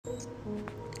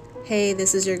Hey,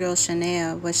 this is your girl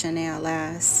Shania with Shania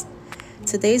Last.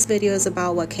 Today's video is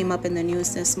about what came up in the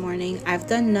news this morning. I've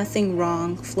done nothing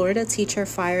wrong. Florida teacher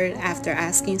fired after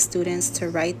asking students to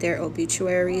write their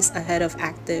obituaries ahead of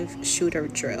active shooter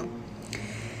drill.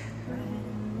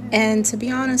 And to be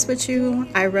honest with you,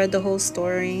 I read the whole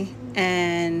story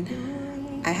and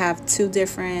I have two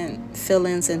different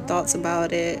feelings and thoughts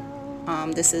about it.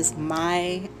 This is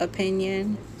my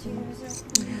opinion.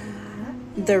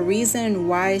 The reason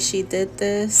why she did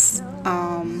this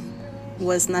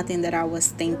was nothing that I was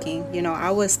thinking.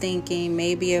 I was thinking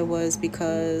maybe it was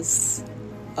because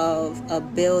of a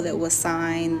bill that was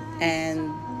signed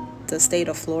and the state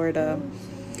of Florida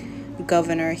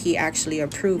governor, he actually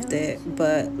approved it.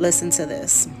 But listen to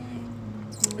this.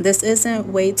 This isn't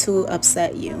way to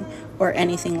upset you or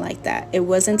anything like that. It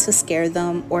wasn't to scare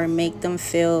them or make them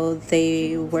feel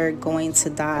they were going to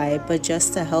die, but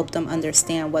just to help them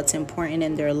understand what's important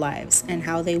in their lives and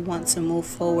how they want to move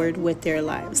forward with their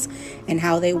lives and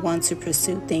how they want to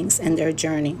pursue things in their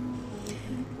journey.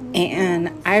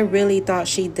 And I really thought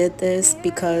she did this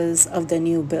because of the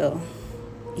new bill,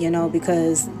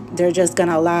 because they're just going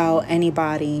to allow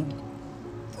anybody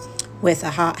with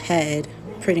a hot head,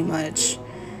 pretty much,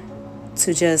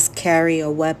 to just carry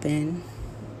a weapon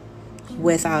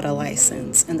without a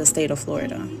license in the state of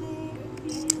Florida.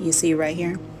 You see right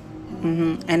here?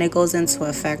 And it goes into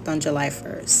effect on July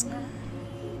 1st.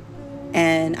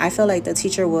 And I feel like the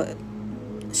teacher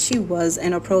she was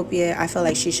inappropriate. I feel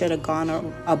like she should have gone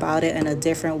about it in a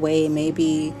different way.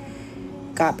 Maybe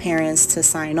got parents to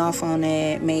sign off on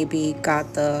it. Maybe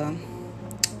got the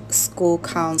school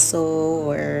council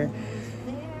or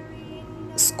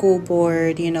school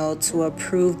board, to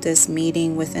approve this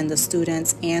meeting within the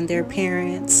students and their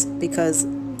parents, because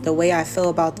the way I feel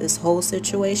about this whole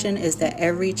situation is that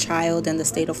every child in the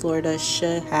state of Florida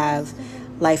should have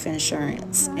life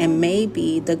insurance. And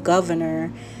maybe the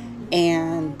governor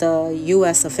and the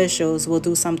U.S. officials will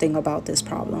do something about this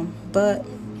problem, but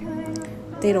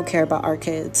they don't care about our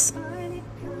kids.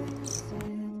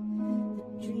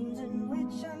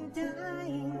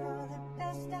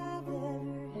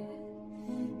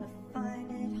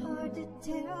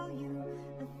 Tell you,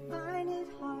 I find it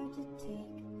hard to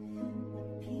take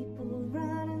when people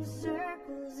run in circles.